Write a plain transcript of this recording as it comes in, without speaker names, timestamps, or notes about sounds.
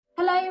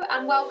Hello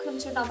and welcome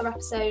to another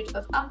episode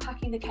of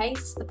Unpacking the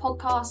Case, the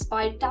podcast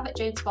by Davitt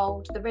Jones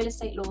Bold, the real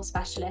estate law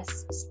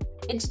specialists.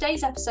 In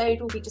today's episode,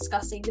 we'll be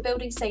discussing the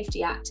Building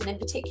Safety Act and in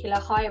particular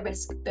higher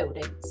risk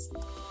buildings.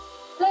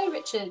 Hello,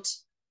 Richard.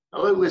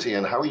 Hello, Lizzie,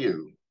 and how are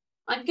you?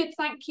 I'm good,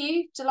 thank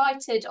you.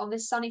 Delighted on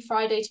this sunny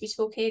Friday to be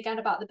talking again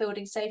about the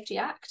Building Safety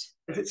Act.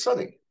 Is it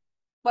sunny?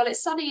 Well,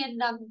 it's sunny in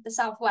the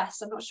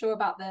southwest. I'm not sure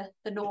about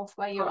the north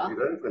where you are.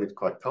 Then it's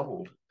quite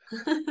cold.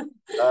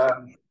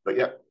 But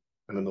yeah,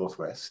 in the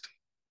northwest.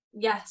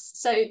 Yes,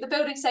 so the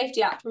Building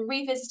Safety Act, we're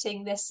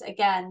revisiting this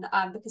again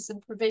because some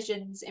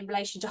provisions in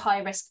relation to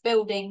high-risk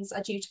buildings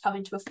are due to come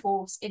into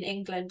force in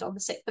England on the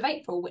 6th of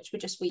April, which we're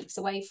just weeks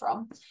away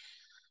from.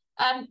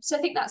 So I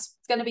think that's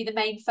going to be the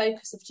main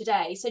focus of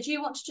today. So do you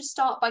want to just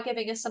start by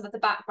giving us some of the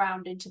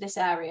background into this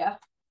area?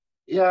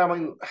 Yeah, I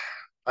mean,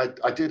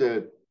 I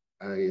did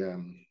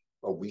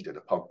we did a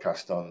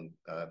podcast on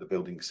the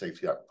Building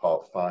Safety Act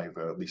Part 5,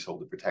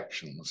 leaseholder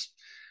protections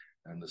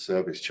and the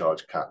service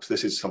charge caps.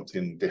 This is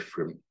something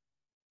different.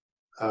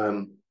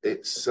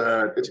 It's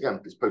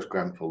Post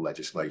Grenfell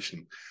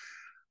Legislation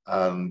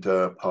and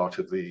part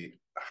of the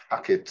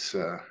Hackitt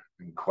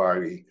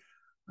enquiry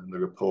and the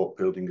report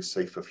Building a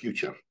Safer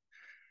Future.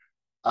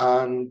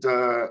 And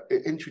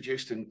it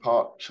introduced in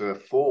Part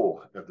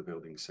 4 of the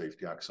Building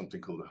Safety Act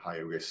something called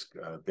higher risk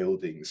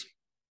buildings.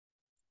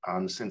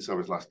 And since I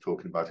was last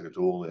talking about it at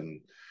all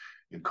in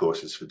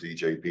courses for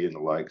DJB and the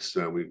likes,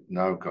 we've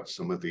now got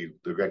some of the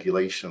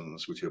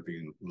regulations which have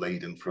been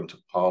laid in front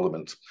of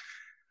Parliament.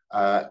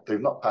 They've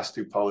not passed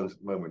through Parliament at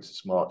the moment.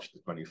 It's March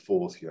the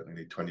 24th yet. They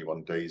need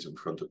 21 days in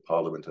front of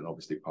Parliament, and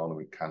obviously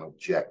Parliament can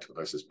object,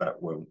 but I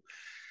suspect won't.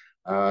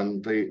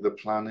 And the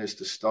plan is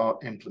to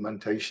start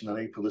implementation on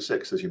April the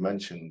 6th, as you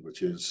mentioned,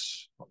 which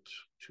is,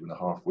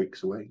 2.5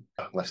 weeks away?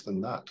 Less than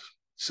that.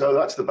 So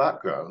that's the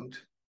background.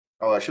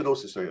 Oh, I should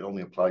also say it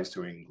only applies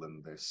to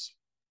England, this.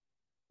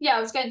 Yeah, I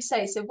was going to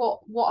say, so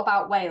what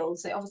about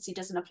Wales? It obviously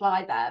doesn't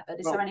apply there, but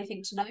is there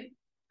anything to note?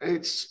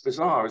 It's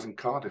bizarre. I was in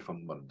Cardiff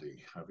on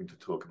Monday having to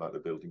talk about the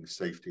Building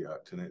Safety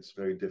Act, and it's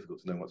very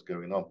difficult to know what's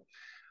going on.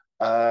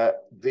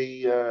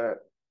 The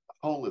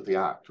whole of the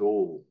Act,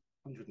 all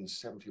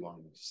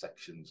 171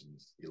 sections and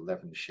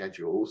 11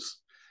 schedules,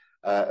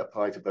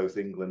 apply to both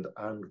England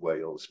and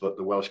Wales, but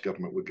the Welsh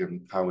Government were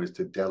given powers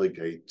to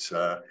delegate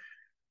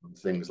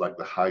things like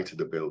the height of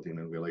the building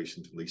in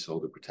relation to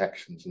leaseholder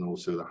protections and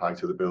also the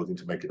height of the building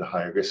to make it a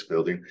higher risk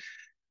building.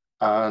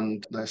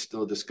 And they're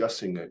still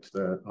discussing it.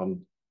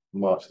 On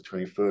March the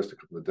 21st, a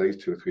couple of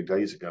days, 2 or 3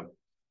 days ago,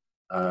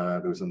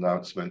 there was an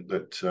announcement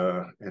that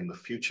in the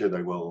future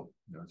they will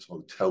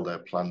sort of tell their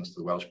plans to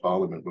the Welsh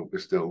Parliament, but we're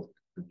still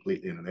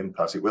completely in an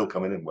impasse. It will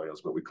come in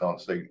Wales, but we can't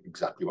say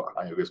exactly what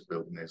a higher risk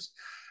building is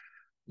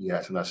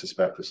yet, and I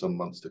suspect for some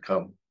months to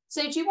come.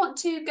 So do you want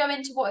to go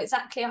into what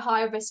exactly a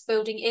higher risk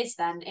building is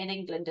then, in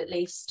England at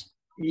least?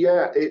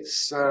 Yeah,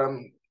 it's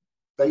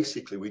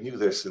basically, we knew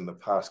this in the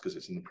past because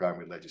it's in the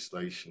primary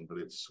legislation, but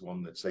it's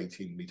one that's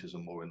 18 metres or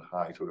more in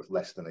height, or if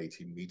less than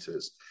 18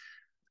 metres,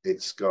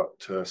 it's got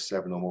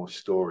 7 or more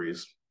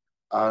stories.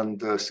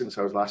 And since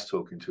I was last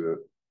talking to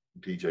a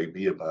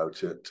DJB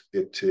about it,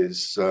 it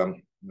is,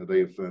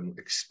 they've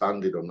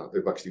expanded on that.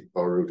 They've actually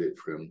borrowed it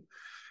from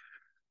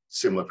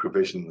similar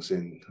provisions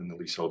in the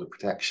leaseholder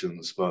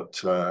protections,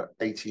 but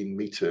 18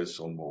 metres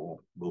or more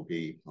will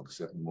be, or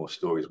 7 more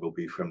stories will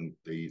be from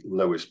the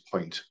lowest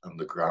point on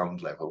the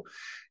ground level.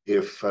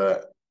 If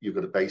you've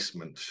got a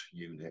basement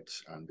unit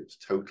and it's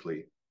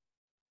totally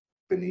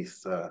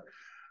beneath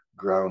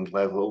ground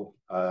level,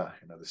 the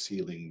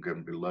ceiling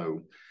and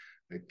below,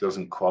 it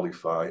doesn't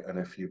qualify. And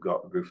if you've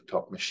got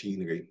rooftop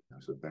machinery,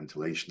 so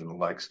ventilation and the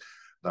likes,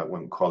 that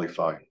won't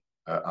qualify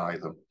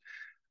either.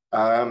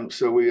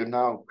 So we are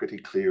now pretty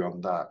clear on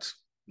that.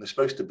 There's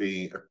supposed to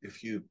be,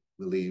 if you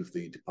believe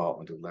the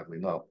Department of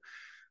Levelling Up,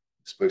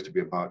 it's supposed to be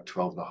about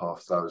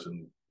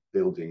 12,500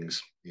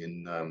 buildings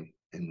in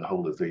the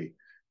whole of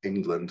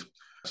England,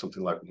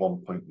 something like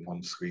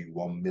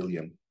 1.131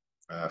 million.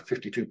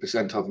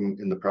 52% of them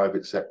in the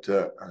private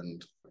sector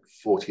and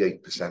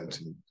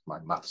 48%, if my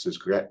maths is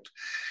correct,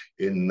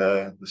 in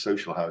the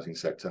social housing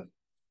sector.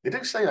 They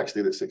do say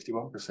actually that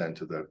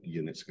 61% of the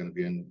units are going to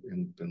be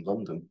in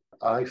London.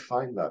 I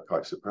find that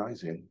quite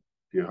surprising.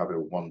 If you have a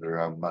wander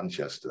around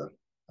Manchester,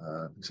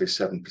 say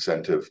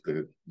 7% of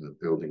the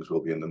buildings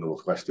will be in the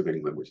northwest of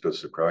England, which does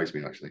surprise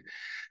me actually.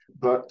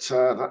 But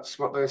that's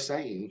what they're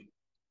saying.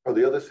 Oh,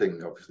 the other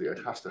thing, obviously,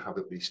 it has to have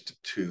at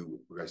least 2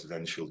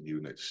 residential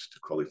units to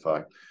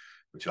qualify,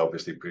 which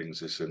obviously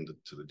brings us into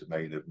the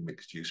domain of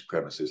mixed-use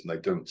premises, and they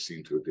don't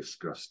seem to have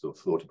discussed or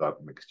thought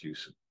about mixed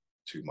use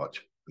too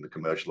much in the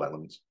commercial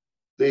elements.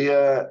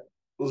 The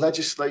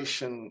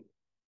legislation,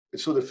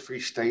 it's sort of 3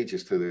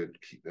 stages to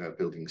the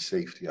Building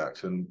Safety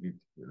Act, and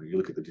you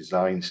look at the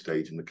design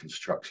stage and the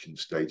construction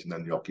stage and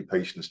then the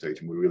occupation stage,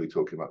 and we're really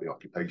talking about the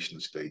occupation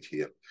stage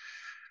here.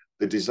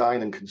 The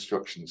design and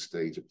construction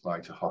stage apply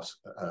to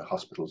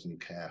hospitals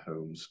and care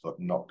homes, but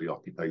not the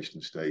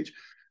occupation stage.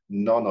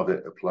 None of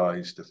it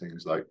applies to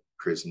things like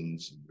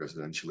prisons and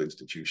residential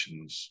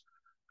institutions,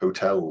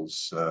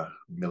 hotels,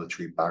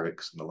 military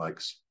barracks and the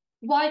likes.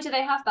 Why do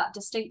they have that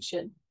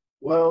distinction?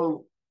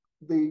 Well,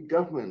 the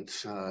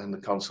government in the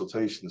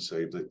consultation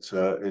say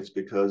that it's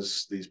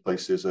because these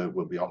places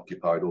will be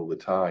occupied all the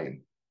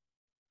time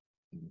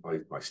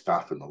by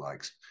staff and the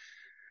likes.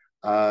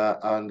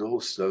 And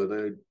also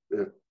the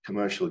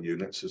commercial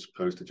units as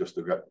opposed to just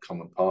the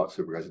common parts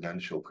of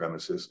residential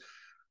premises.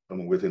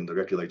 And within the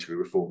regulatory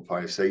reform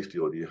fire safety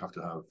order, you have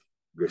to have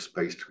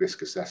risk-based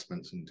risk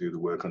assessments and do the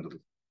work under the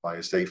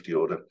fire safety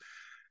order.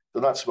 So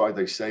that's why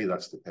they say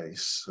that's the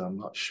case. I'm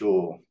not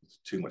sure there's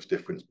too much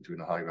difference between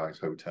a high-rise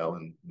hotel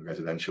and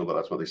residential, but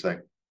that's what they say.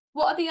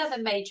 What are the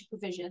other major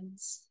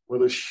provisions?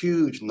 Well, there's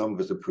huge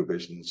numbers of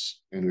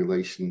provisions in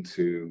relation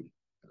to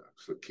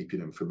sort of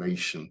keeping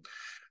information.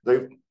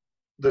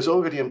 There's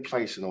already in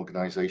place an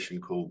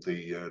organisation called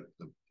the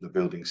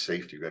Building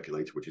Safety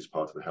Regulator, which is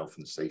part of the Health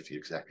and Safety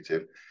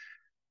Executive,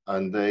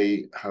 and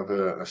they have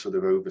a sort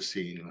of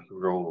overseen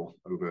role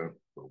over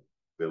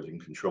building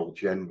control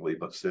generally,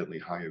 but certainly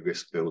higher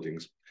risk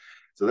buildings.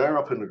 So they're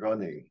up and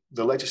running.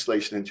 The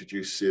legislation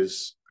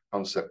introduces a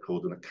concept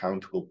called an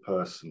accountable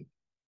person.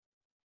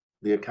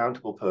 The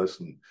accountable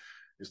person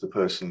is the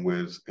person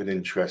with an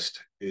interest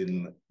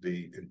in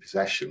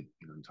possession,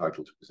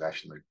 entitled to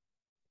possession of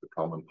the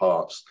common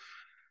parts,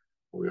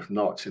 or if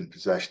not in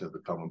possession of the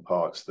common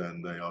parts,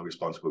 then they are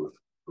responsible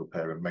for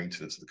repair and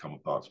maintenance of the common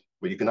parts.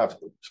 But you can have,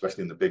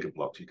 especially in the bigger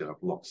blocks, you can have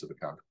lots of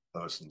accountable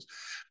persons.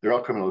 There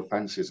are criminal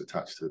offences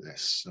attached to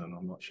this, and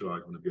I'm not sure I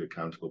want to be an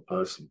accountable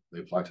person.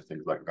 They apply to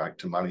things like right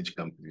to manage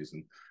companies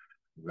and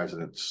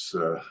residence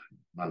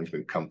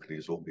management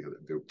companies,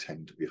 albeit they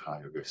tend to be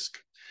higher risk,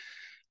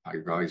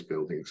 high-rise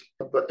buildings.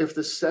 But if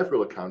there's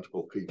several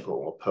accountable people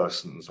or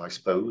persons, I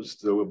suppose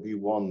there will be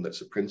one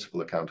that's a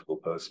principal accountable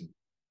person,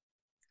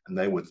 and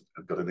they would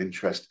have got an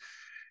interest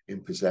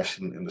in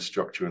possession in the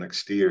structure and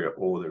exterior,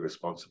 or they're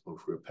responsible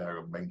for repair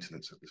and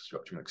maintenance of the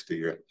structure and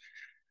exterior.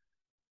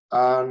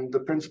 And the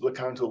principal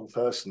accountable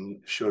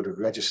person should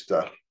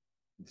register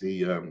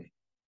the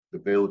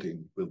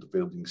building with the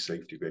building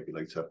safety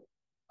regulator.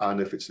 And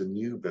if it's a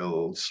new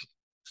build,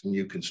 it's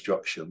new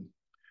construction,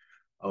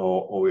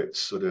 or it's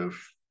sort of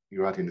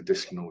you're adding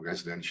additional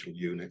residential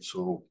units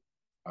or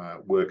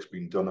work's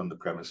been done on the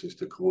premises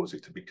to cause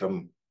it to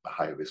become a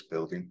high risk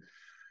building,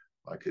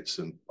 like it's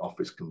an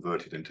office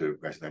converted into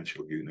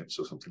residential units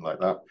or something like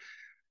that,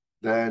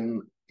 then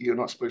you're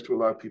not supposed to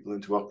allow people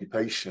into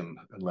occupation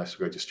unless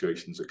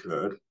registrations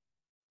occurred.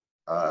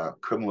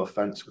 Criminal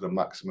offence with a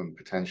maximum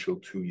potential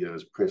 2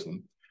 years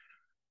prison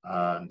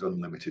and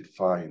unlimited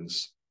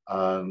fines.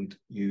 And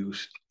you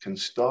can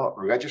start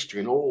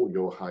registering all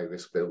your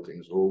high-risk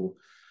buildings, all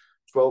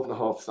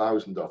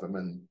 12,500 of them,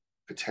 and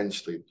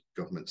potentially,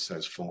 government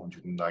says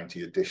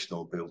 490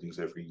 additional buildings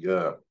every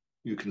year.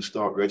 You can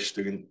start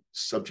registering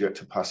subject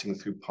to passing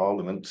through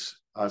Parliament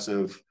as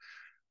of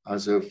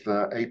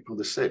April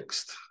the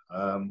 6th.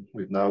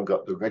 We've now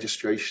got the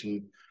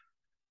registration,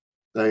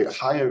 the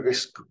higher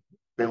risk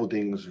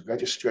buildings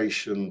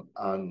registration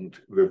and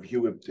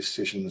review of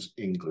decisions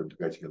England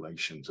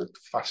regulations. A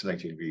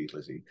fascinating read,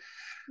 Lizzie.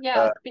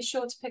 Yeah, I'll be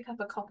sure to pick up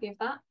a copy of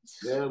that.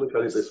 Yeah, look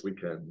at it this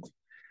weekend.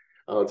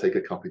 I'll take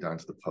a copy down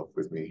to the pub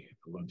with me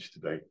for lunch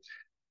today.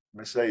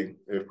 I say,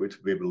 if we're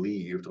to be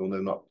believed,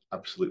 although not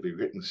absolutely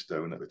written in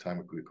stone at the time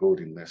of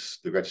recording this,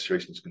 the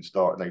registrations can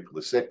start on April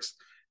the 6th.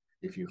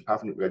 If you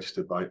haven't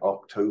registered by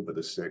October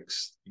the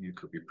 6th, you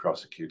could be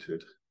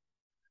prosecuted.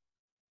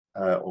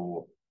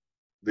 Or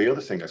the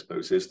other thing, I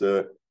suppose, is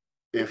that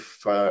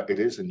if it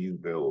is a new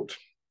build,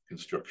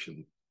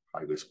 construction,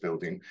 high-risk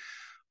building,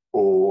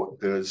 or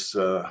there's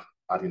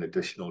adding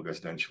additional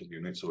residential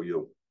units, or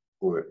you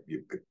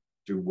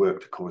do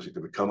work to cause it to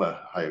become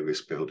a higher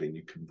risk building,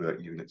 you convert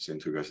units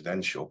into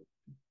residential,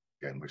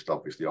 again, which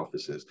obviously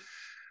offices.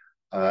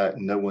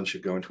 No one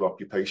should go into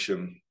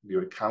occupation.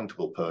 Your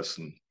accountable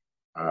person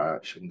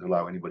shouldn't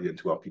allow anybody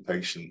into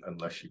occupation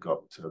unless you've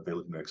got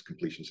building works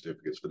completion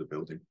certificates for the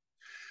building.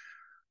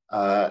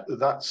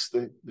 That's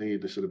the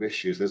sort of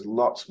issues. There's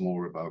lots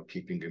more about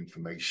keeping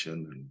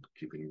information and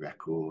keeping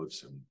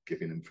records and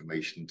giving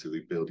information to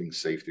the building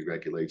safety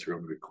regulator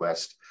on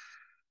request,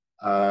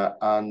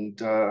 and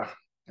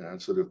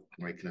sort of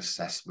making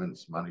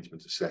assessments,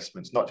 management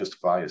assessments, not just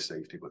fire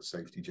safety, but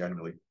safety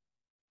generally.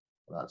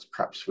 That's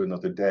perhaps for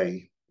another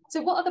day.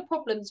 So what are the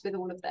problems with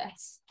all of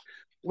this?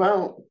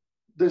 Well,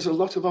 there's a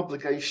lot of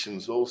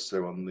obligations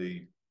also on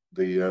the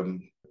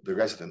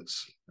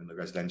residents in the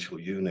residential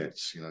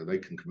units. You know, they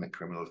can commit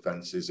criminal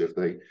offences if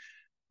they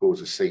cause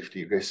a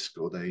safety risk,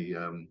 or they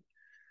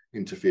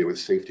interfere with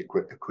safety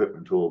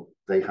equipment, or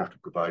they have to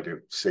provide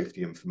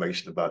safety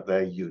information about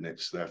their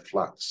units, their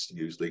flats,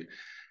 usually,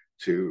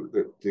 to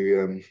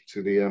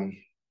the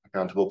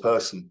accountable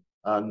person.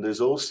 And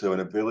there's also an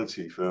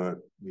ability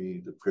for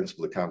the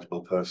principal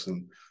accountable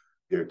person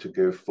to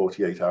give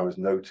 48 hours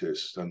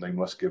notice, and they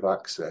must give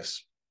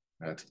access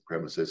to the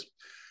premises.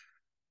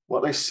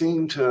 What they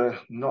seem to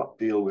not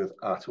deal with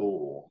at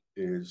all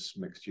is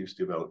mixed-use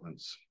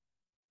developments.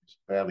 It's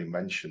barely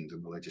mentioned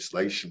in the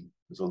legislation.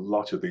 There's a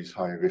lot of these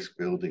high-risk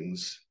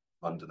buildings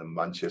London and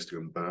Manchester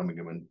and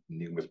Birmingham and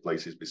numerous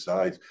places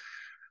besides.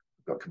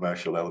 We've got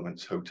commercial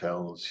elements,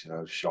 hotels,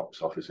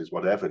 shops, offices,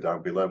 whatever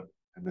down below.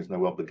 And there's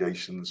no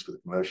obligations for the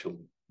commercial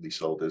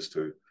leaseholders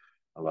to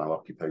allow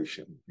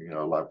occupation,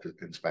 allow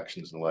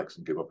inspections and the likes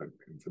and give up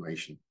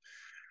information,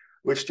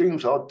 which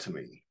seems odd to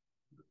me,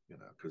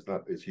 because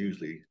that is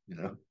usually,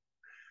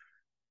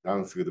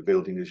 down through the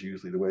building is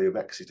usually the way of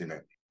exiting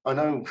it. I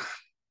know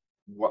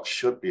what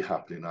should be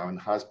happening now and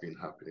has been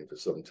happening for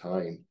some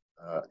time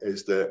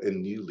is that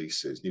in new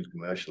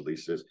commercial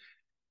leases,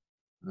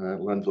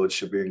 landlords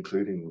should be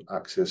including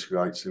access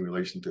rights in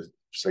relation to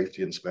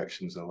safety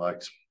inspections and the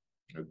likes,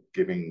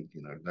 giving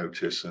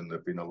notice, and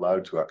they've been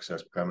allowed to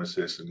access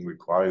premises and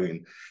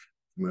requiring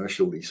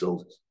commercial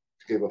leaseholders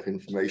to give up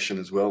information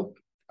as well.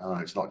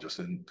 It's not just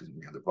in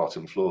the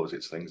bottom floors,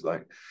 it's things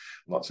like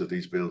lots of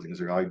these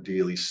buildings are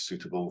ideally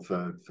suitable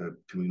for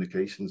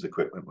communications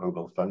equipment,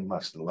 mobile phone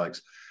masts and the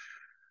likes.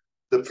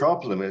 The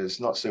problem is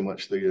not so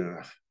much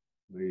the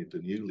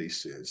new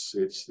leases,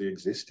 it's the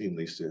existing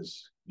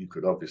leases. You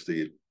could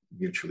obviously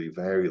mutually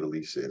vary the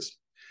leases,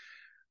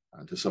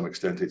 and to some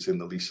extent it's in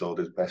the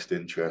leaseholder's best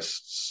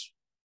interests,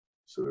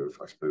 sort of,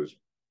 I suppose,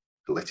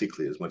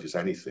 politically as much as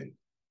anything,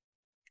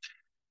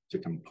 to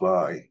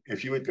comply.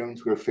 If you were going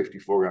through a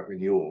 54-Act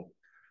renewal,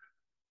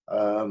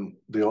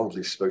 the old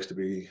lease is supposed to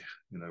be,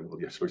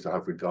 you're supposed to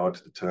have regard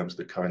to the terms of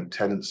the current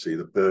tenancy.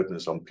 The burden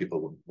is on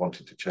people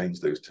wanting to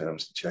change those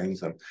terms to change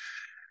them.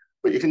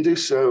 But you can do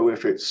so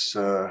if it's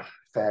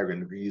fair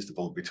and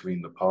reasonable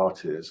between the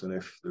parties, and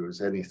if there was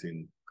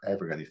anything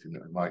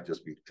that might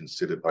just be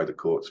considered by the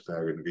courts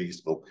fair and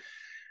reasonable,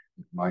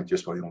 it might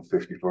just be on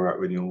 54-Act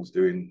renewals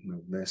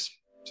doing this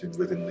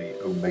within the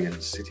OMA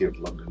and City of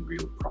London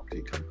Real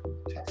Property Company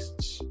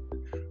tests.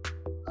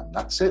 And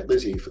that's it,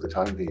 Lizzie, for the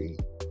time being.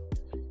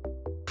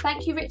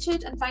 Thank you,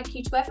 Richard, and thank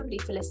you to everybody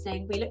for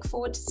listening. We look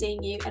forward to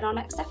seeing you in our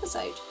next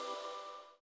episode.